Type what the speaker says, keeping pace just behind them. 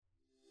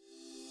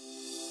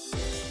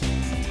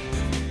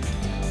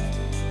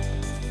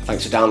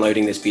Thanks for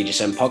downloading this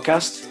BJSM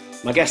podcast.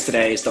 My guest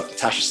today is Dr.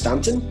 Tasha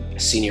Stanton, a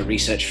senior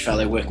research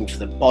fellow working for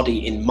the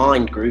Body in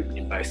Mind group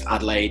in both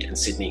Adelaide and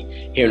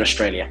Sydney, here in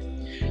Australia.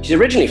 She's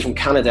originally from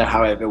Canada,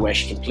 however, where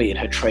she completed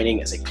her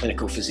training as a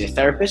clinical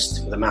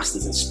physiotherapist with a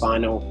master's in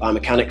spinal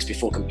biomechanics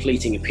before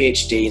completing a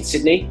PhD in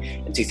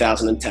Sydney in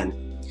 2010.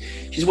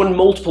 She's won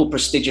multiple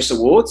prestigious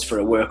awards for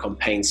her work on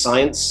pain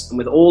science, and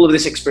with all of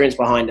this experience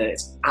behind her,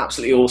 it's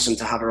absolutely awesome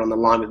to have her on the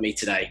line with me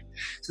today.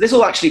 So this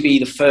will actually be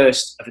the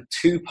first of a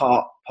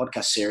two-part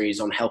podcast series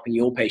on helping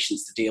your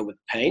patients to deal with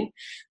the pain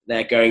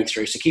they're going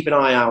through. So keep an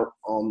eye out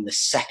on the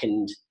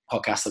second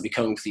podcast that'll be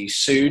coming for you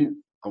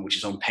soon, which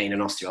is on pain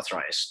and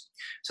osteoarthritis.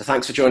 So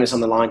thanks for joining us on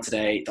the line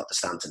today, Dr.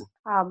 Stanton.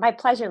 My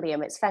pleasure,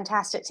 Liam. It's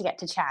fantastic to get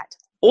to chat.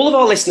 All of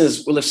our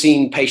listeners will have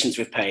seen patients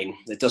with pain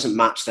that doesn't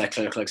match their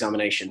clinical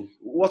examination.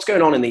 What's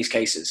going on in these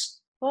cases?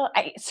 Well,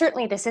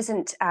 certainly this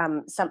isn't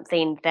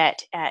something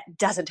that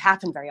doesn't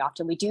happen very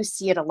often. We do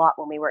see it a lot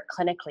when we work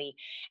clinically.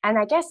 And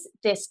I guess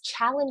this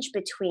challenge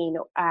between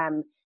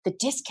the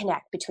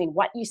disconnect between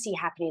what you see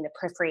happening in the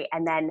periphery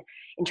and then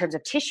in terms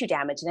of tissue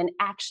damage, and then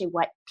actually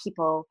what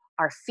people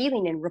are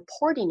feeling and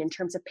reporting in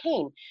terms of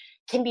pain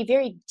can be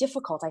very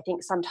difficult, I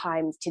think,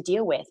 sometimes to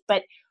deal with.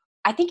 But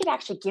I think it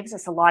actually gives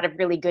us a lot of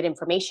really good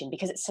information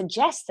because it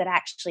suggests that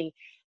actually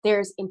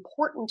there's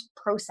important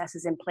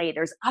processes in play.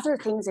 There's other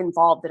things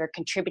involved that are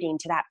contributing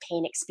to that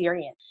pain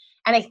experience.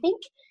 And I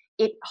think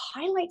it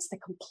highlights the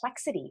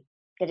complexity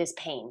that is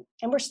pain.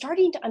 And we're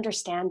starting to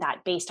understand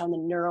that based on the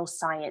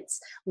neuroscience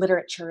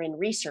literature and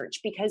research,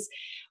 because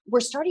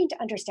we're starting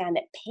to understand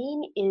that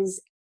pain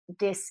is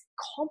this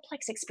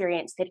complex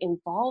experience that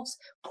involves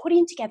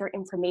putting together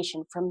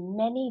information from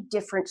many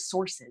different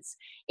sources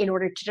in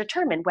order to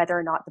determine whether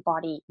or not the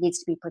body needs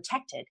to be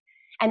protected.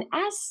 And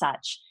as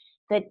such,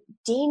 the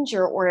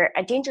danger or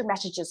danger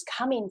messages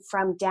coming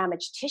from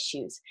damaged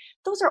tissues,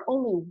 those are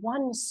only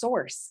one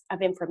source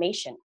of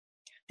information.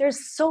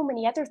 There's so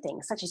many other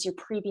things, such as your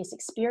previous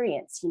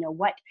experience,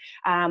 what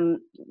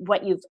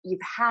you've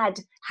had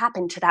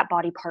happen to that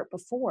body part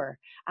before,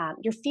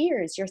 your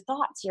fears, your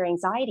thoughts, your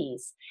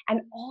anxieties,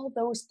 and all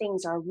those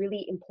things are a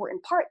really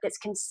important part that's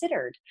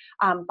considered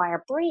by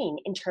our brain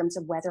in terms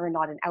of whether or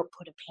not an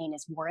output of pain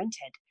is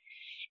warranted.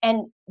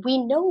 And we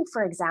know,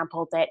 for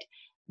example, that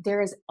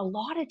there's a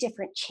lot of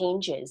different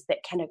changes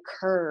that can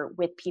occur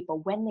with people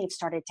when they've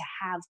started to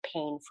have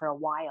pain for a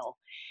while.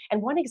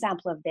 And one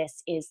example of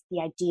this is the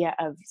idea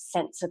of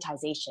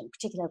sensitization,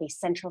 particularly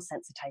central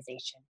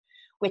sensitization,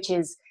 which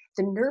is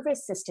the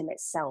nervous system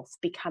itself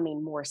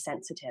becoming more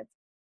sensitive.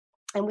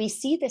 And we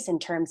see this in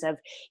terms of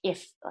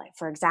if,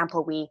 for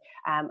example, we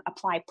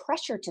apply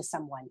pressure to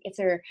someone, if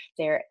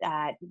their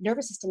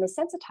nervous system is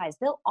sensitized,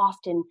 they'll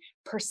often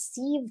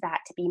perceive that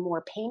to be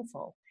more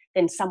painful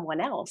than someone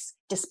else,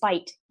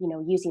 despite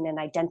using an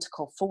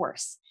identical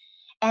force.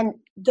 And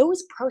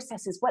those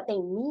processes, what they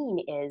mean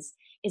is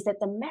that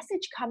the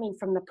message coming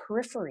from the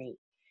periphery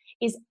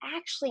is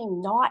actually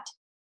not,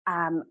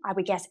 I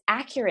would guess,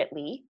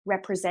 accurately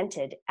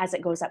represented as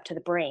it goes up to the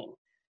brain.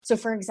 So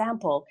for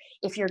example,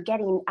 if you're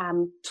getting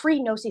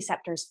 3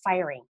 nociceptors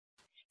firing,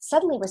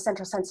 suddenly with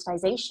central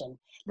sensitization,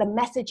 the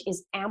message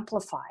is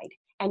amplified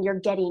and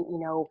you're getting,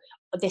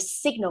 this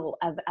signal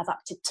of up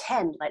to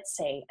 10, let's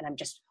say, and I'm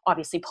just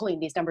obviously pulling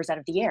these numbers out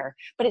of the air,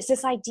 but it's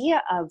this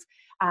idea of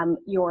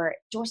your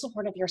dorsal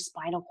horn of your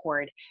spinal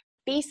cord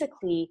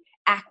basically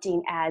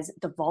acting as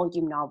the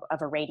volume knob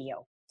of a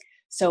radio.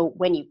 So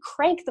when you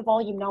crank the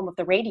volume knob of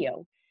the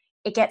radio,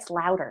 it gets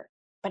louder,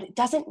 but it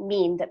doesn't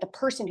mean that the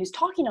person who's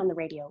talking on the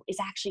radio is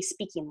actually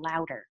speaking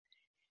louder.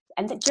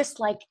 And that just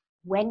like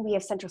when we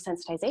have central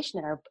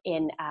sensitization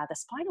in the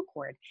spinal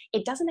cord,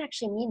 it doesn't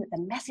actually mean that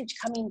the message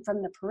coming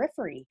from the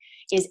periphery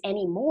is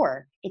any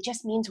more. It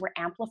just means we're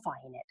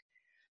amplifying it.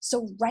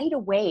 So right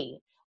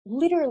away,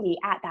 literally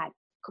at that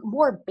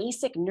more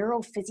basic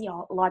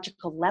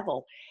neurophysiological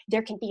level,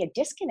 there can be a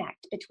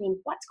disconnect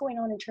between what's going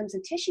on in terms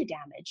of tissue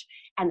damage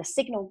and the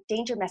signal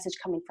danger message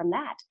coming from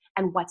that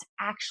and what's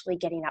actually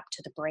getting up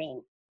to the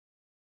brain.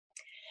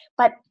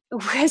 But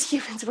as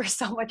humans, we're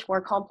so much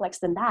more complex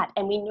than that.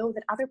 And we know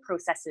that other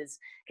processes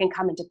can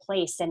come into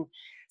place. And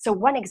so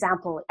one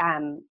example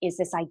is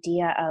this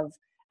idea of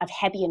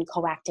Hebbian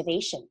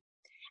coactivation.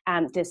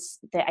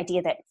 The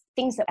idea that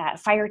things that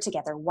fire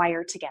together,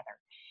 wire together.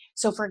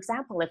 So for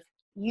example, if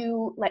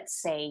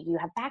let's say you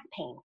have back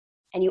pain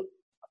and you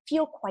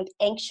feel quite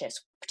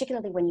anxious,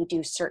 particularly when you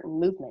do certain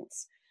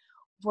movements,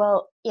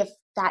 well, if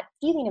that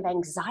feeling of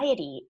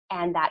anxiety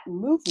and that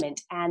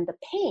movement and the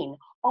pain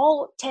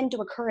all tend to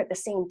occur at the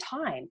same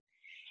time,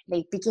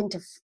 they begin to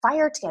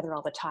fire together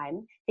all the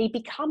time, they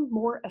become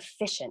more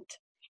efficient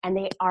and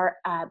they are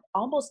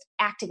almost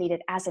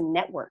activated as a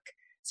network.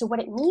 So what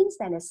it means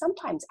then is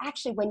sometimes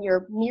actually when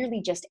you're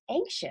merely just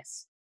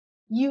anxious,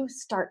 you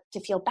start to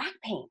feel back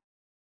pain,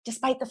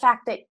 despite the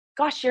fact that,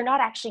 gosh, you're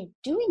not actually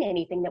doing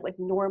anything that would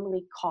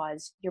normally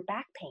cause your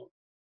back pain.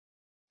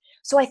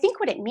 So I think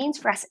what it means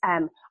for us,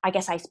 I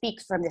guess I speak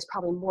from this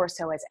probably more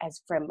so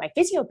as from my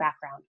physio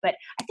background, but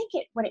I think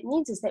what it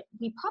means is that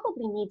we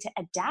probably need to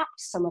adapt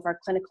some of our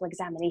clinical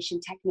examination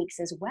techniques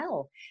as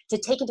well to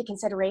take into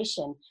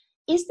consideration,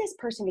 is this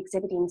person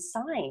exhibiting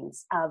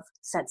signs of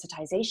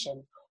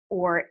sensitization?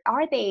 Or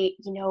are they,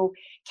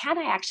 can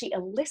I actually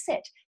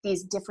elicit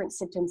these different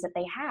symptoms that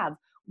they have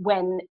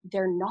when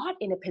they're not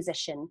in a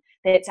position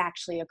that it's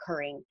actually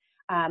occurring?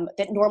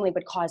 That normally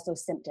would cause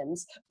those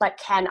symptoms, but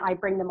can I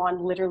bring them on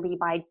literally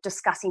by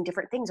discussing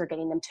different things or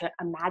getting them to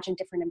imagine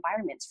different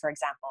environments, for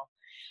example?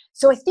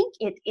 So I think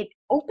it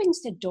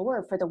opens the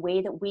door for the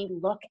way that we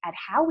look at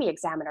how we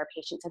examine our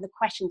patients and the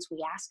questions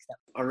we ask them.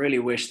 I really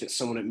wish that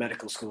someone at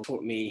medical school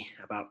taught me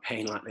about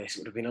pain like this. It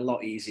would have been a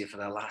lot easier for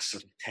the last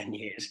sort of 10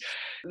 years.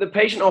 The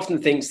patient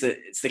often thinks that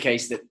it's the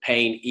case that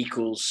pain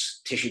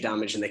equals tissue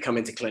damage, and they come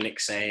into clinic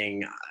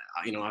saying,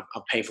 I'm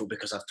painful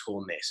because I've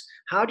torn this.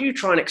 How do you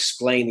try and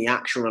explain the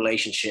actual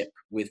relationship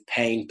with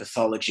pain,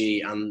 pathology,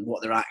 and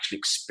what they're actually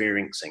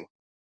experiencing?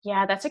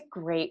 Yeah, that's a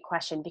great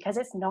question, because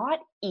it's not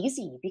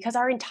easy, because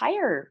our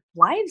entire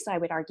lives, I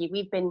would argue,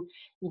 we've been,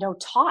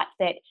 taught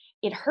that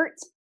it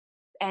hurts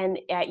and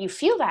you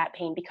feel that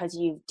pain because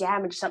you've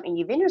damaged something,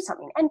 you've injured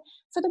something. And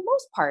for the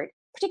most part,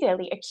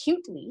 particularly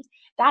acutely,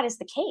 that is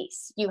the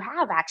case. You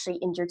have actually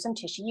injured some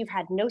tissue. You've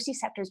had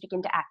nociceptors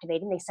begin to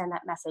activate, and they send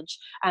that message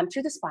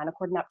through the spinal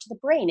cord and up to the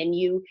brain. And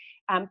you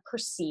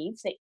perceive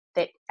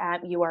that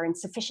you are in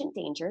sufficient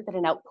danger, that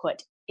an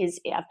output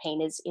of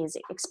pain is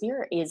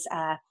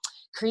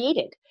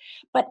created.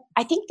 But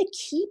I think the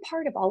key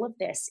part of all of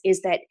this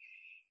is that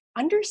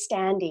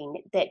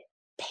understanding that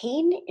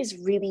pain is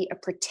really a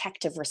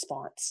protective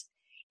response.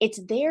 It's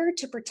there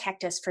to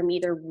protect us from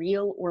either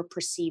real or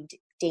perceived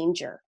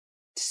danger.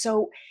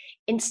 So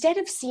instead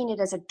of seeing it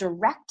as a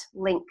direct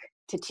link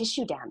to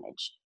tissue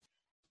damage,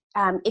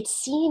 it's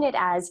seeing it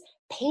as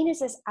pain is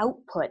this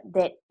output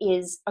that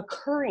is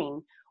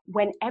occurring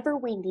whenever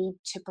we need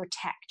to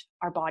protect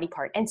our body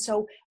part. And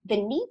so the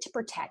need to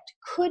protect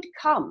could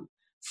come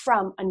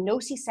from a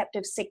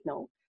nociceptive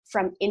signal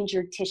from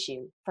injured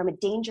tissue, from a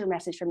danger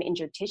message from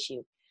injured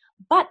tissue.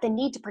 But the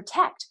need to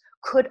protect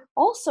could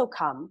also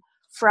come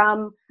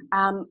from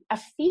a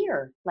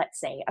fear, let's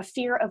say, a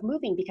fear of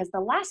moving, because the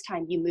last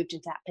time you moved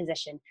into that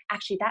position,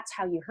 actually, that's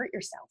how you hurt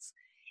yourself.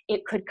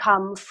 It could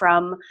come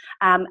from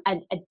a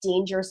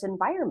dangerous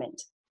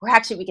environment. Or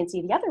actually, we can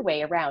see the other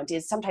way around,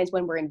 is sometimes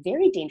when we're in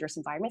very dangerous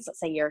environments, let's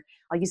say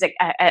I'll use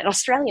an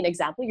Australian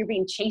example, you're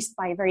being chased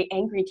by a very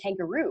angry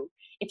kangaroo.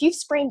 If you've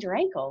sprained your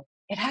ankle,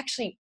 it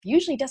actually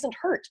usually doesn't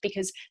hurt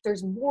because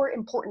there's more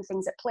important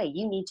things at play.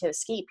 You need to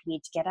escape, you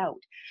need to get out.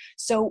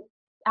 So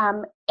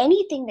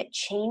anything that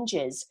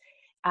changes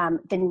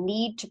the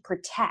need to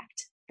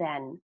protect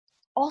then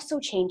also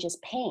changes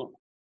pain.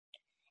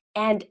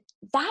 And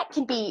that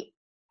can be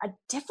a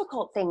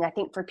difficult thing, I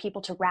think, for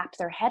people to wrap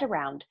their head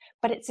around,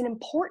 but it's an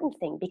important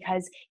thing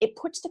because it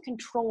puts the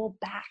control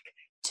back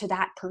to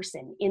that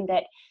person, in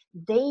that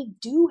they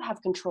do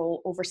have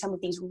control over some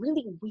of these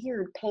really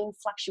weird pain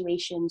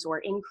fluctuations or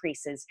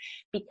increases,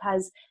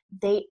 because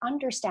they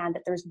understand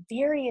that there's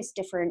various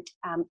different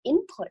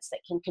inputs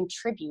that can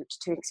contribute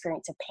to an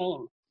experience of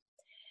pain.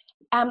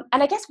 And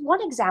I guess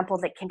one example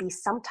that can be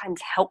sometimes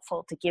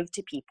helpful to give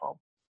to people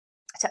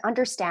to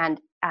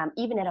understand,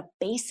 even at a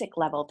basic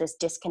level, this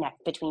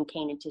disconnect between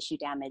pain and tissue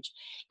damage,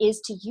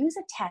 is to use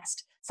a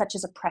test such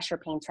as a pressure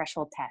pain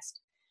threshold test.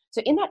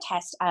 So in that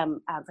test,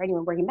 for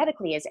anyone working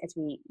medically, as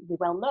we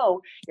well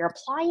know, you're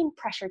applying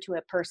pressure to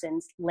a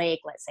person's leg,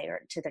 let's say,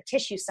 or to the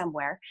tissue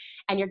somewhere,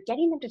 and you're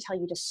getting them to tell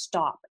you to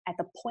stop at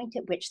the point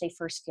at which they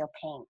first feel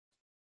pain.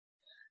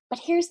 But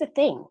here's the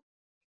thing,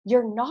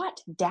 you're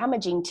not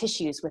damaging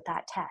tissues with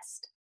that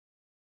test.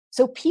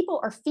 So people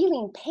are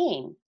feeling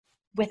pain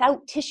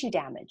without tissue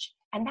damage,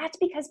 and that's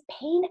because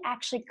pain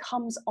actually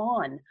comes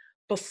on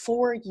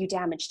before you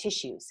damage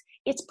tissues.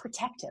 It's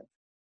protective.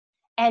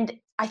 And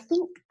I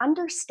think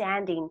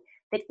understanding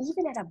that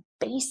even at a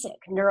basic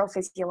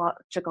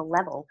neurophysiological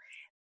level,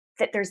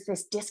 that there's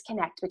this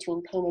disconnect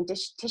between pain and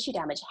tissue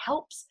damage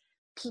helps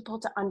people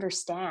to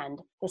understand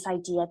this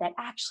idea that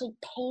actually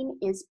pain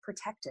is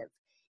protective.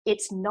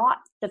 It's not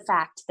the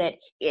fact that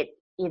it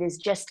is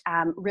just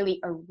really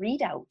a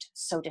readout,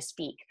 so to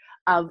speak,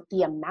 of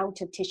the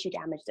amount of tissue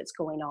damage that's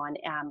going on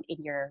in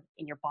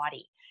your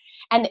body.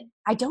 And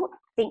I don't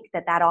think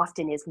that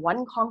often is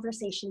one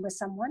conversation with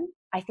someone.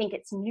 I think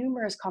it's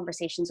numerous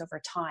conversations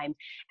over time,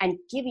 and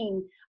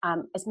giving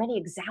as many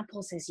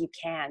examples as you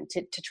can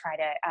to try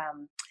to,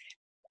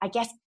 I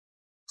guess,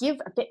 give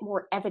a bit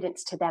more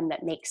evidence to them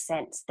that makes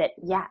sense, that,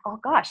 yeah, oh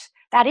gosh,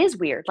 that is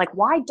weird. Like,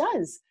 why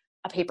does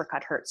a paper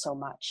cut hurt so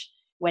much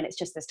when it's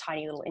just this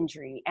tiny little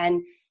injury?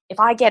 And if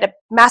I get a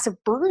massive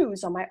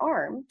bruise on my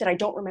arm that I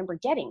don't remember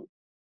getting,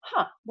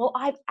 well,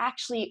 I've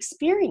actually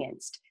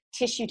experienced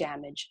tissue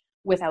damage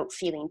without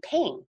feeling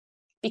pain.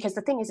 Because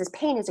the thing is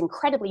pain is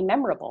incredibly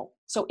memorable.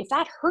 So if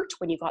that hurt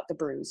when you got the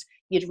bruise,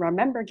 you'd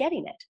remember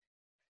getting it.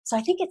 So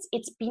I think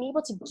it's being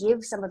able to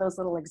give some of those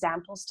little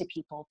examples to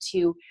people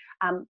to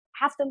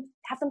have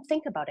them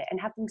think about it and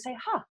have them say,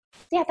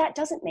 yeah, that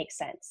doesn't make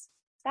sense.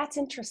 That's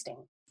interesting.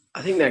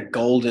 I think they're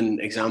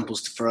golden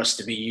examples for us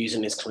to be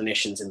using as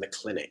clinicians in the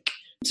clinic.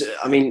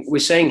 I mean, we're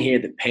saying here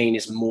that pain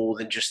is more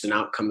than just an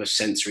outcome of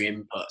sensory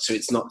input. So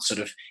it's not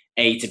sort of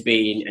A to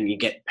B and you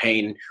get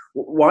pain.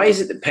 Why is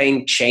it that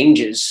pain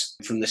changes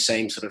from the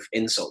same sort of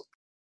insult?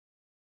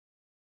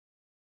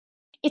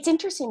 It's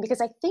interesting because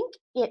I think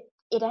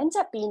it ends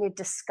up being a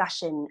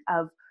discussion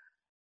of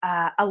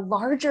a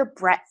larger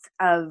breadth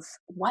of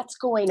what's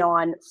going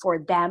on for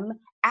them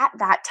at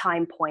that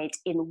time point,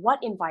 in what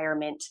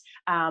environment,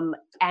 and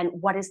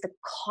what is the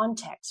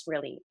context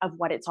really of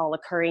what it's all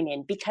occurring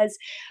in. Because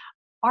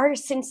our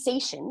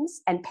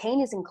sensations, and pain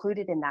is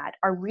included in that,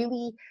 are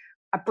really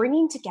a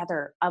bringing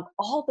together of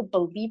all the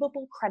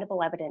believable,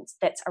 credible evidence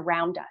that's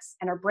around us.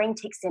 And our brain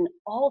takes in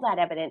all that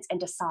evidence and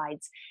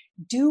decides,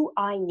 do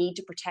I need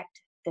to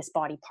protect this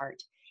body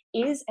part?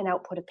 Is an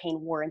output of pain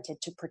warranted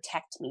to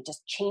protect me,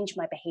 just change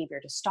my behavior,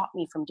 to stop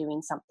me from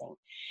doing something?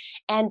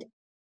 And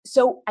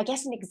so I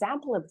guess an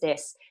example of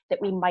this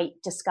that we might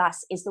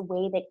discuss is the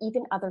way that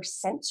even other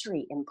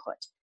sensory input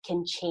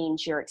can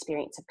change your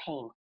experience of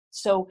pain.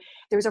 So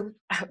there's a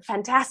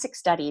fantastic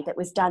study that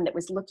was done that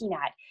was looking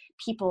at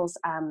people's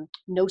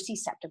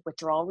nociceptive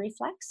withdrawal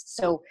reflex.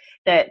 So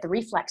the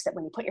reflex that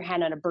when you put your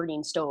hand on a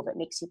burning stove, it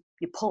makes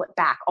you pull it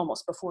back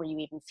almost before you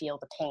even feel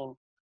the pain.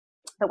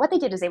 But what they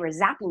did is they were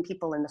zapping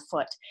people in the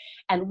foot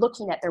and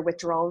looking at their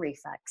withdrawal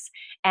reflex.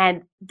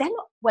 And then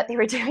what they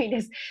were doing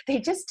is they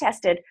just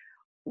tested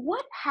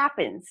what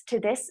happens to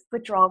this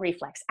withdrawal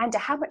reflex and to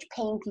how much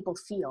pain people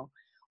feel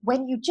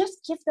when you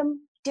just give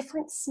them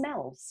different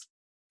smells.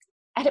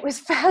 And it was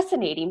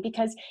fascinating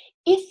because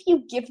if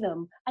you give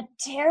them a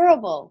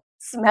terrible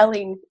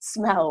smelling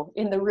smell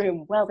in the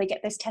room, well, they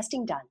get this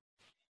testing done.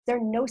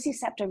 Their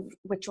nociceptive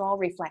withdrawal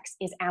reflex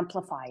is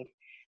amplified.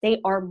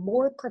 They are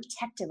more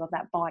protective of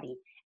that body.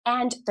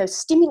 And the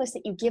stimulus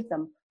that you give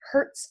them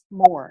hurts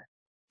more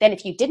than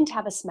if you didn't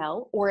have a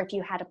smell or if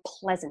you had a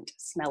pleasant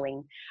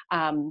smelling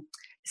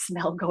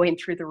smell going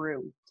through the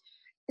room.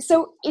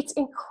 So it's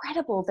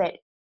incredible that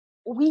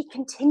we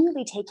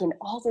continually take in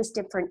all this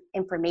different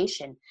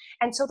information.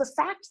 And so the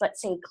fact,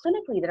 let's say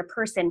clinically, that a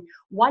person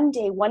one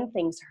day one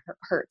thing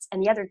hurts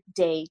and the other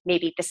day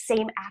maybe the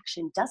same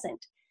action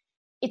doesn't,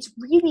 it's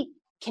really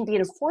can be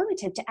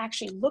informative to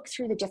actually look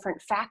through the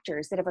different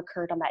factors that have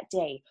occurred on that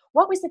day.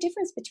 What was the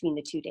difference between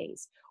the 2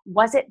 days?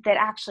 Was it that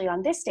actually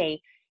on this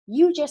day,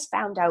 you just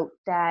found out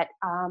that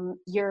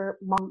your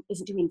mom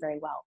isn't doing very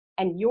well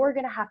and you're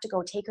going to have to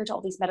go take her to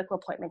all these medical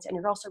appointments and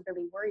you're also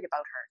really worried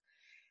about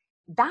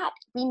her? That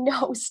we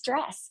know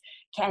stress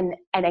and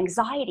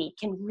anxiety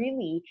can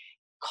really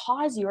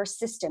cause your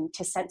system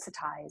to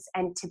sensitize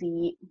and to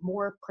be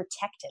more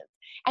protective.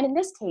 And in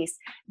this case,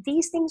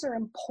 these things are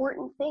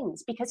important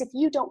things, because if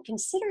you don't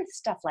consider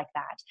stuff like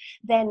that,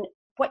 then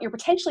what you're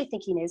potentially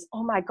thinking is,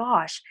 oh my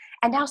gosh,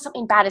 and now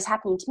something bad is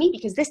happening to me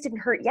because this didn't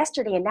hurt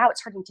yesterday and now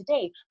it's hurting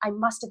today. I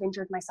must have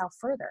injured myself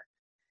further.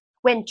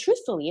 When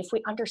truthfully, if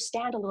we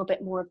understand a little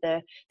bit more of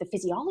the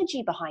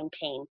physiology behind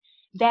pain,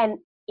 then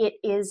it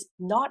is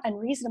not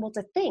unreasonable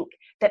to think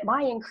that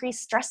my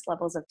increased stress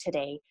levels of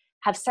today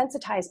have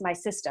sensitized my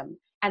system,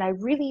 and I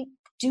really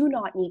do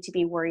not need to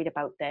be worried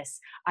about this.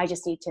 I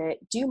just need to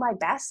do my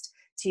best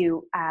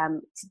to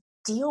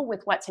deal with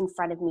what's in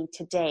front of me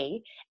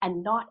today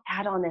and not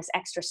add on this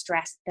extra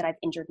stress that I've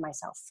injured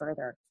myself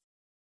further.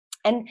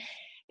 And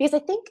because I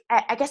think,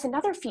 I guess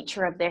another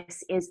feature of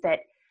this is that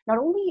not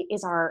only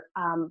is our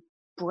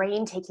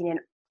brain taking in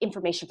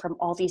information from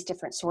all these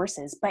different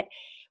sources, but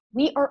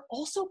we are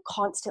also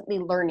constantly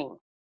learning.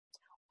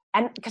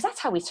 And because that's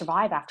how we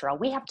survive, after all.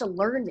 We have to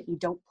learn that you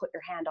don't put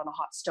your hand on a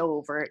hot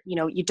stove, or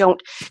you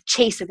don't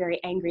chase a very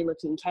angry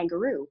looking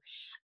kangaroo.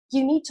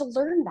 You need to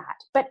learn that.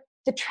 But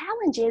the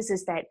challenge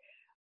is that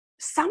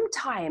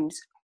sometimes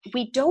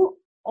we don't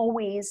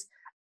always,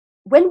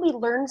 when we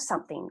learn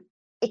something,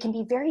 it can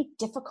be very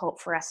difficult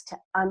for us to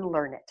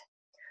unlearn it.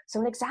 So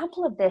an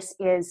example of this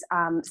is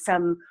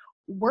some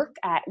work,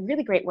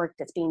 really great work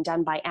that's being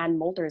done by Anne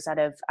Mulders out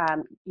of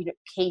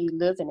KU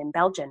Leuven in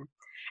Belgium.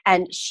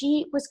 And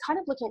she was kind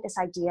of looking at this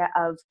idea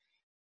of,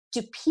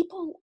 do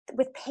people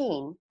with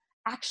pain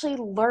actually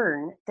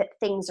learn that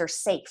things are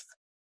safe?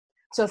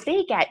 So if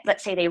they get,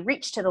 let's say they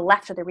reach to the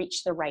left or they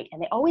reach to the right,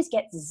 and they always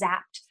get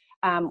zapped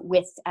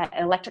with an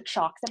electric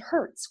shock that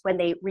hurts when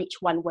they reach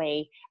one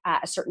way,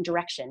 a certain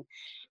direction.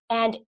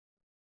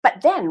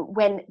 But then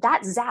when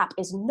that zap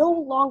is no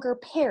longer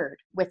paired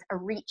with a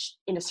reach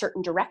in a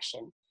certain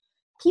direction,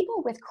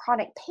 people with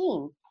chronic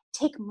pain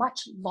take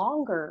much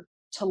longer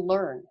to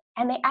learn.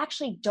 And they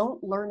actually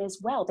don't learn as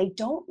well. They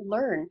don't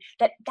learn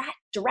that that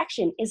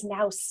direction is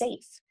now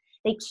safe.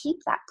 They keep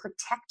that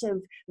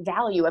protective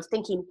value of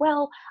thinking,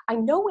 well, I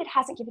know it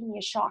hasn't given me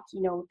a shock,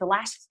 the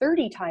last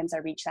 30 times I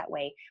reached that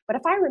way. But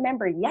if I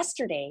remember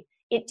yesterday,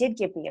 it did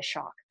give me a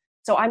shock.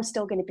 So I'm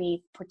still going to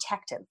be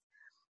protective.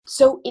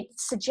 So it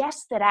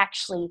suggests that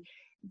actually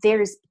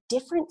there's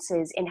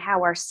differences in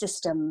how our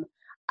system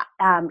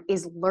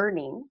is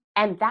learning,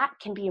 and that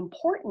can be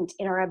important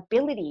in our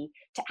ability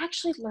to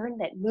actually learn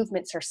that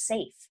movements are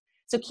safe.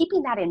 So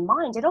keeping that in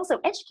mind and also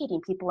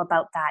educating people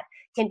about that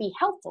can be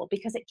helpful,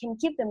 because it can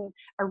give them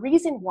a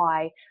reason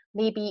why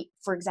maybe,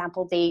 for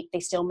example, they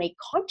still may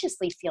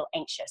consciously feel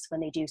anxious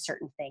when they do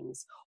certain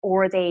things,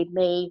 or they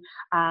may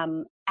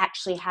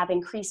actually have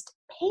increased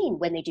pain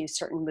when they do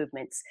certain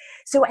movements.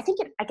 So I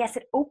guess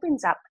it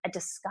opens up a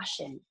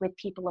discussion with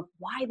people of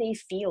why they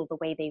feel the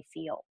way they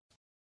feel.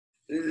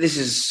 This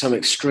is some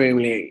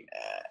extremely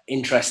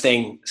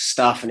interesting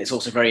stuff, and it's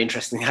also very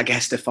interesting, I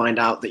guess, to find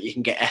out that you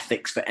can get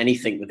ethics for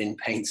anything within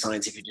pain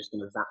science if you're just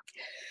going to that.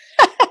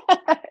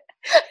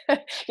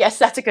 Yes,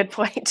 that's a good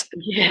point.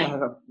 Yeah,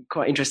 I'm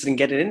quite interested in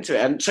getting into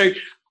it. So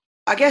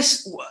I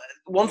guess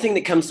one thing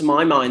that comes to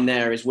my mind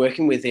there is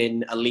working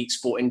within elite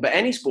sporting, but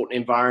any sporting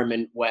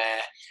environment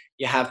where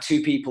you have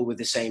two people with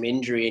the same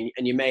injury,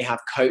 and you may have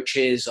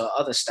coaches or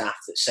other staff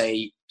that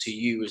say to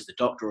you as the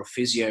doctor or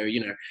physio,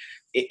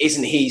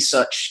 isn't he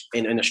such,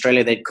 in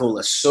Australia they'd call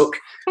a sook,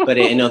 but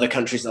in other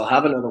countries they'll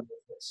have another word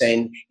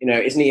saying,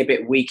 isn't he a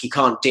bit weak? He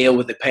can't deal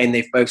with the pain.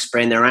 They've both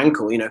sprained their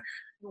ankle.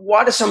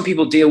 Why do some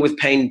people deal with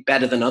pain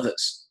better than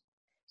others?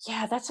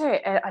 Yeah, that's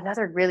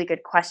another really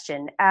good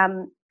question.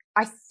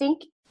 I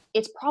think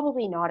it's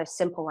probably not a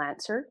simple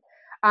answer.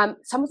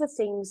 Some of the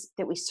things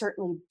that we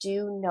certainly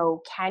do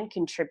know can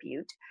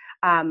contribute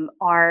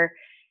are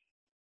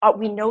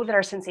we know that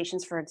our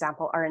sensations, for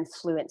example, are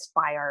influenced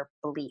by our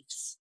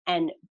beliefs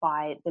and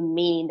by the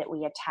meaning that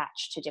we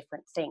attach to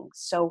different things.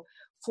 So,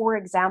 for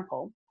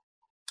example,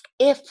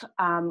 if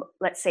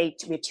let's say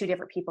we have two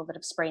different people that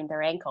have sprained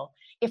their ankle,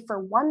 if for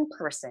one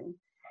person,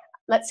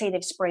 let's say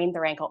they've sprained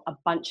their ankle a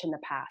bunch in the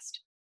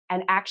past,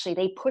 and actually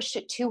they pushed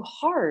it too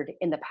hard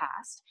in the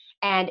past,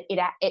 and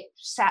it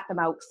sat them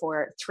out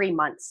for 3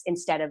 months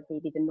instead of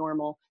maybe the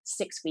normal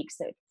 6 weeks,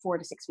 4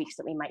 to 6 weeks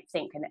that we might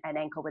think an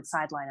ankle would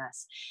sideline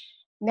us.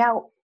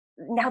 Now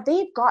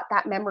they've got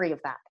that memory of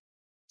that.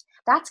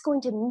 That's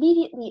going to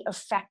immediately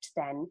affect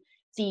then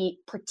the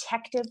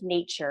protective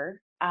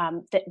nature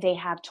that they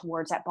have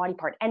towards that body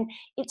part. And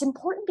it's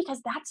important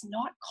because that's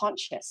not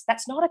conscious.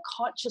 That's not a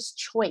conscious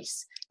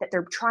choice that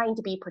they're trying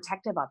to be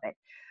protective of it.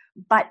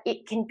 But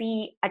it can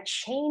be a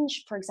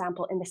change, for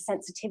example, in the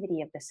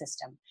sensitivity of the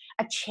system,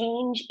 a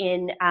change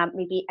in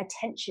maybe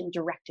attention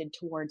directed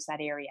towards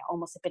that area,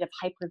 almost a bit of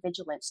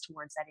hypervigilance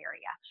towards that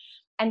area.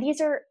 And these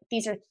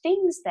are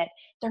things that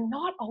they're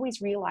not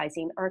always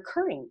realizing are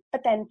occurring.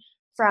 But then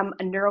from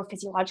a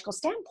neurophysiological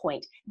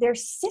standpoint, their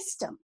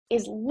system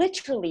is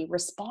literally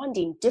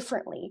responding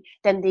differently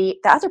than the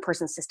other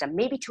person's system,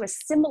 maybe to a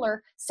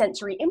similar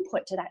sensory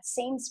input to that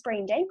same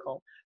sprained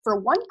ankle. For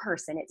one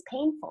person, it's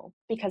painful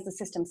because the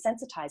system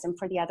sensitized, and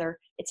for the other,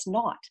 it's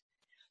not.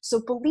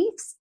 So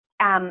beliefs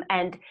and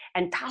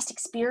past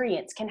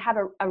experience can have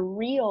a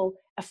real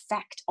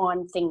effect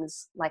on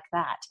things like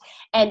that.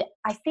 And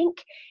I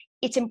think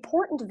it's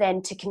important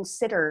then to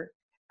consider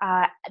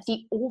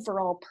the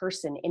overall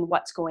person in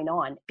what's going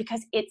on,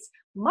 because it's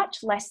much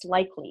less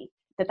likely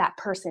that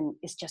person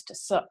is just a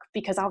sook,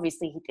 because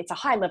obviously it's a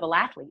high level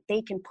athlete.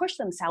 They can push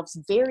themselves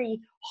very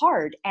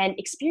hard and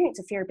experience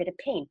a fair bit of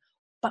pain,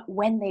 but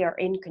when they are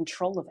in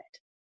control of it.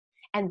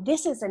 And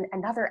this is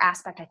another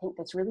aspect I think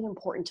that's really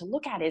important to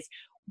look at, is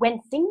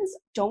when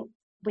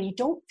you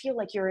don't feel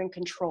like you're in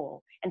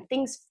control and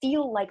things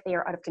feel like they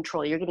are out of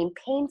control, you're getting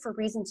pain for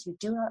reasons you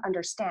do not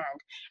understand,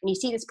 and you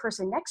see this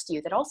person next to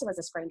you that also has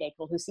a sprained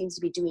ankle who seems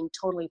to be doing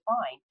totally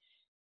fine,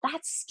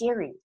 that's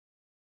scary.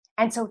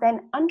 And so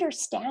then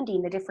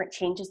understanding the different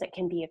changes that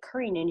can be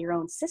occurring in your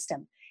own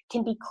system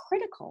can be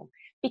critical,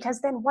 because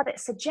then what it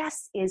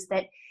suggests is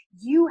that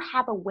you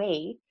have a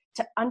way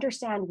to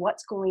understand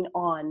what's going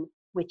on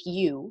with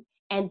you,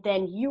 and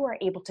then you are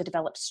able to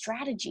develop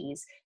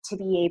strategies to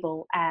be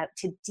able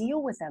to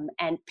deal with them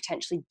and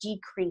potentially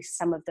decrease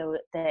some of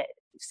the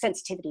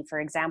sensitivity, for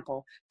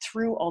example,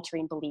 through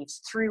altering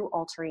beliefs, through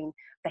altering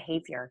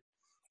behavior.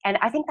 And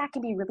I think that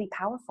can be really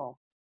powerful.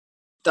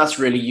 That's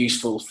really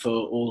useful for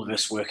all of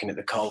us working at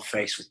the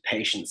coalface with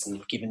patients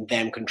and giving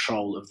them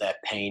control of their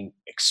pain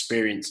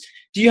experience.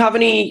 Do you have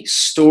any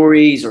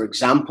stories or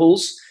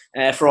examples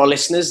for our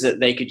listeners that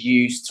they could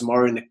use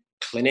tomorrow in the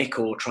clinic,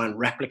 or try and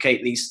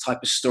replicate these type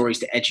of stories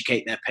to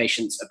educate their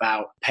patients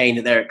about pain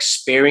that they're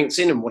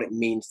experiencing and what it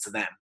means to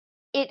them?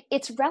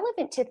 It's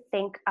relevant to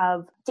think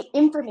of the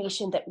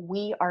information that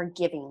we are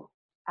giving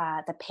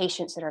the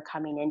patients that are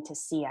coming in to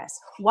see us,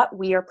 what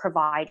we are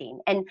providing.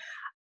 And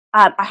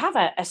I have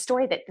a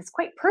story that is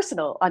quite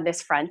personal on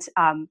this front,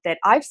 that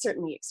I've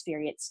certainly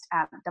experienced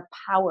the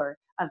power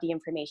of the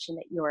information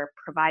that you're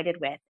provided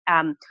with.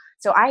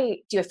 So I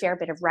do a fair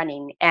bit of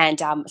running, and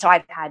so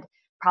I've had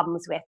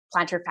problems with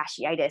plantar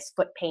fasciitis,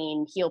 foot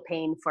pain, heel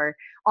pain for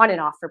on and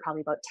off for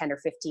probably about 10 or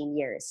 15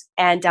 years.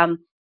 And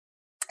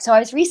so I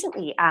was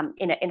recently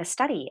in a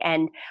study,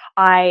 and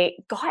I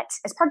got,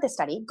 as part of the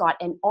study, got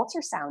an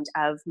ultrasound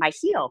of my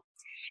heel.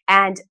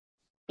 And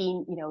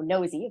being,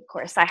 nosy, of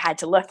course, I had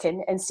to look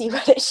and see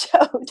what it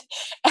showed.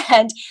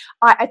 And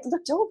I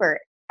looked over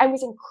and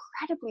was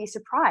incredibly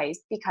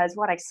surprised because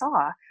what I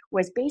saw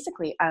was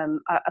basically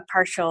a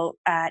partial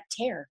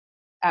tear,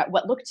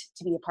 what looked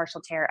to be a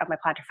partial tear of my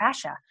plantar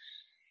fascia.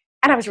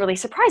 And I was really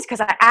surprised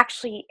because I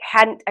actually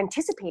hadn't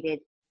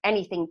anticipated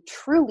anything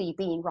truly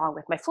being wrong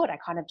with my foot. I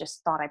kind of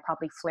just thought I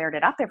probably flared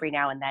it up every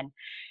now and then.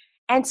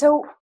 And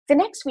so the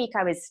next week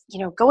I was,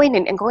 going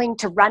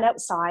to run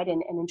outside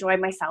and enjoy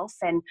myself.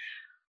 And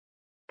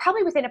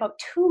probably within about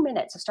 2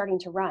 minutes of starting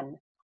to run,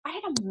 I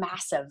had a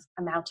massive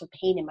amount of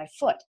pain in my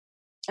foot.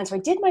 And so I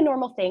did my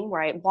normal thing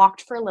where I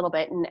walked for a little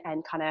bit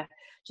and kind of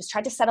just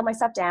tried to settle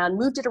myself down,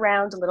 moved it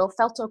around a little,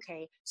 felt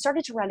okay,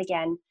 started to run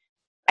again.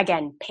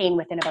 Again, pain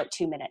within about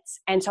 2 minutes.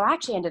 And so I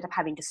actually ended up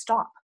having to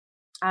stop.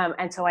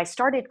 And so I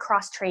started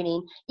cross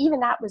training.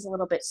 Even that was a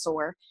little bit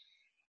sore.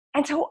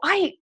 And so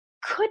I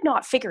could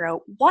not figure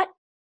out what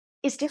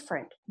is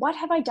different. What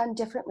have I done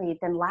differently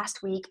than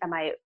last week? Am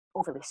I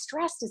overly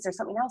stressed? Is there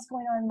something else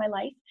going on in my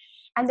life?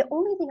 And the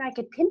only thing I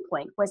could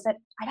pinpoint was that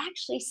I'd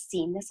actually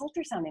seen this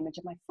ultrasound image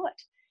of my foot.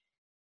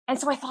 And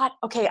so I thought,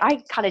 okay,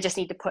 I kind of just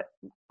need to put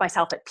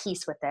myself at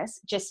peace with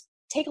this. Just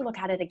take a look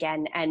at it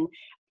again and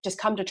just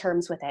come to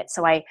terms with it.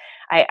 So I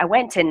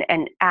went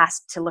and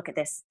asked to look at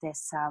this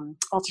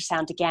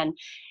ultrasound again.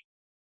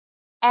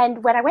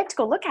 And when I went to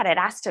go look at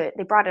it,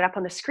 they brought it up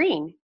on the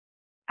screen.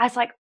 I was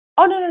like,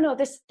 oh, no,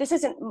 this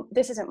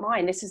isn't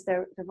mine. This is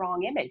the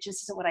wrong image.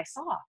 This isn't what I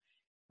saw. And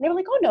they were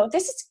like, oh no,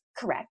 this is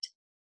correct.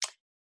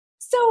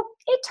 So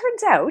it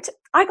turns out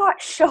I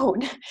got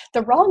shown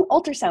the wrong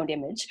ultrasound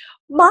image.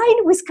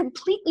 Mine was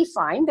completely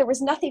fine. There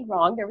was nothing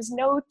wrong. There was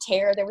no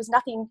tear. There was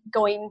nothing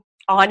going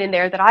on in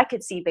there that I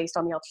could see based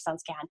on the ultrasound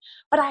scan.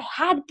 But I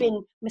had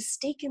been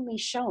mistakenly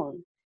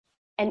shown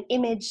an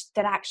image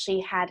that actually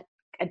had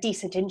a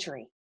decent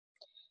injury.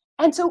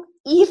 And so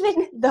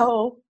even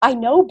though I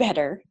know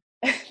better,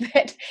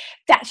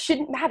 that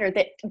shouldn't matter,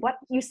 that what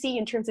you see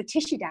in terms of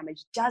tissue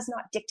damage does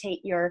not dictate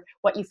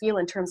what you feel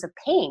in terms of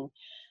pain,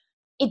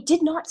 it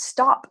did not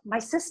stop my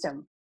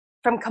system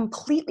from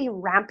completely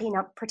ramping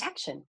up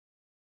protection.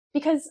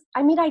 Because,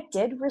 I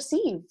did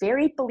receive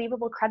very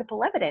believable,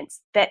 credible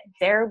evidence that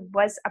there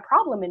was a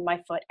problem in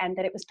my foot and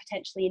that it was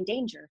potentially in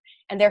danger.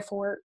 And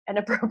therefore, an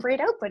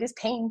appropriate output is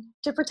pain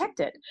to protect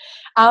it.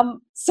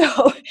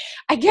 So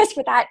I guess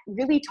what that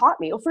really taught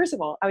me, well, first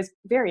of all, I was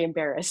very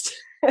embarrassed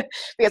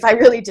because I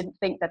really didn't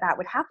think that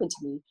would happen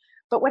to me.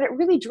 But what it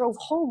really drove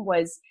home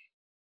was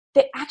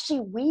that actually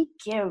we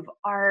give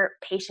our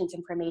patients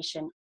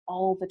information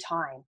all the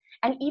time.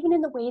 And even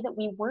in the way that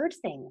we word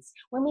things,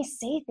 when we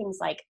say things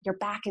like your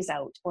back is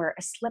out or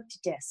a slipped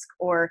disc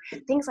or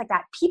things like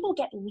that, people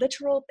get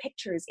literal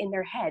pictures in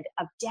their head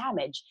of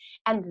damage.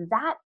 And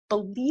that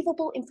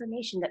believable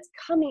information that's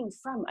coming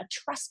from a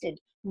trusted,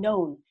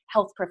 known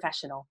health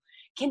professional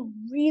can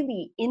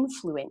really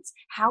influence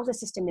how the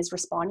system is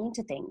responding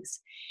to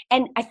things.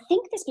 And I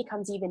think this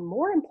becomes even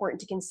more important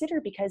to consider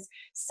because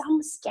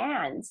some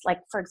scans, like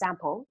for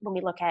example, when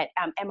we look at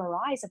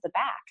MRIs of the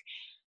back,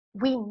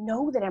 we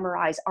know that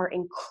MRIs are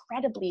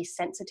incredibly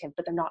sensitive,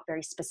 but they're not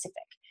very specific.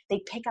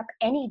 They pick up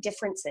any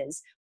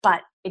differences,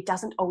 but it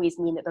doesn't always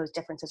mean that those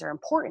differences are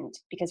important.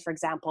 Because, for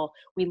example,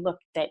 we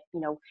looked at,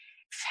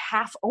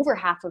 over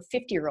half of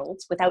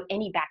 50-year-olds without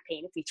any back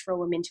pain, if we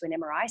throw them into an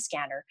MRI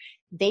scanner,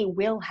 they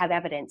will have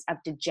evidence of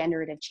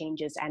degenerative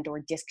changes and or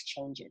disc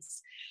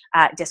changes,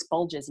 disc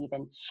bulges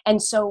even. And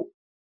so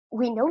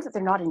we know that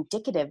they're not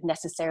indicative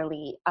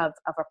necessarily of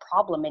a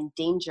problem and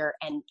danger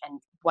and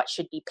what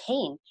should be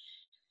pain.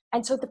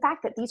 And so the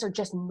fact that these are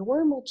just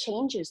normal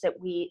changes that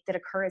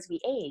occur as we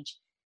age,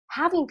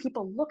 having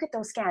people look at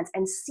those scans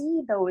and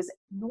see those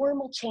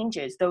normal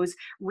changes, those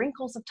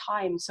wrinkles of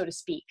time, so to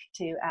speak,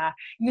 to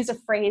use a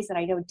phrase that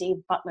I know Dave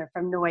Butler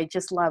from NOI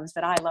just loves,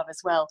 that I love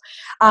as well.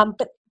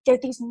 But they're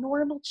these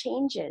normal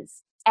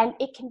changes, and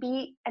it can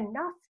be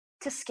enough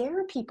to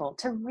scare people,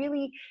 to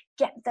really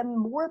get them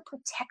more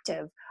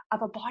protective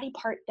of a body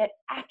part that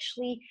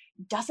actually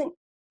doesn't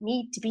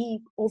need to be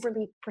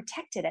overly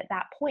protected at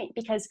that point,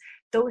 because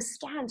those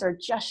scans are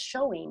just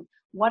showing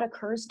what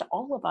occurs to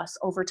all of us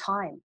over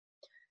time.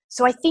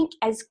 So I think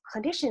as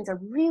clinicians, a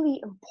really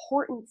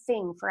important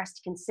thing for us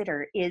to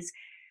consider is,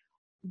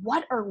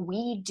 what are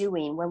we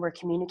doing when we're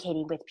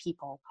communicating with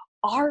people?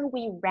 Are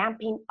we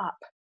ramping up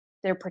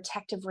their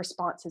protective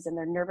responses in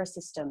their nervous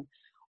system,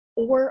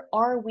 or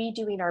are we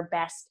doing our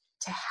best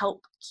to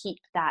help keep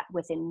that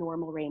within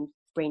normal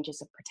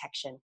ranges of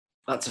protection?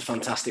 That's a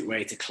fantastic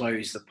way to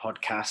close the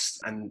podcast.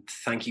 And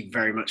thank you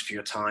very much for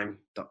your time,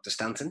 Dr.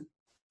 Stanton.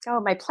 Oh,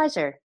 my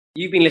pleasure.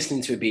 You've been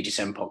listening to a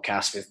BJSM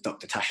podcast with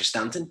Dr. Tasha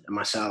Stanton and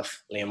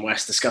myself, Liam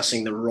West,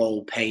 discussing the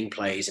role pain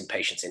plays in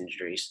patients'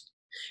 injuries.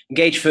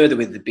 Engage further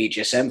with the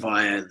BJSM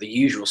via the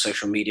usual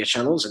social media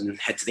channels and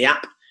head to the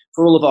app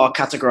for all of our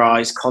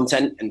categorized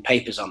content and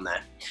papers on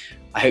there.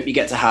 I hope you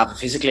get to have a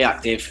physically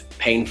active,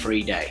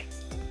 pain-free day.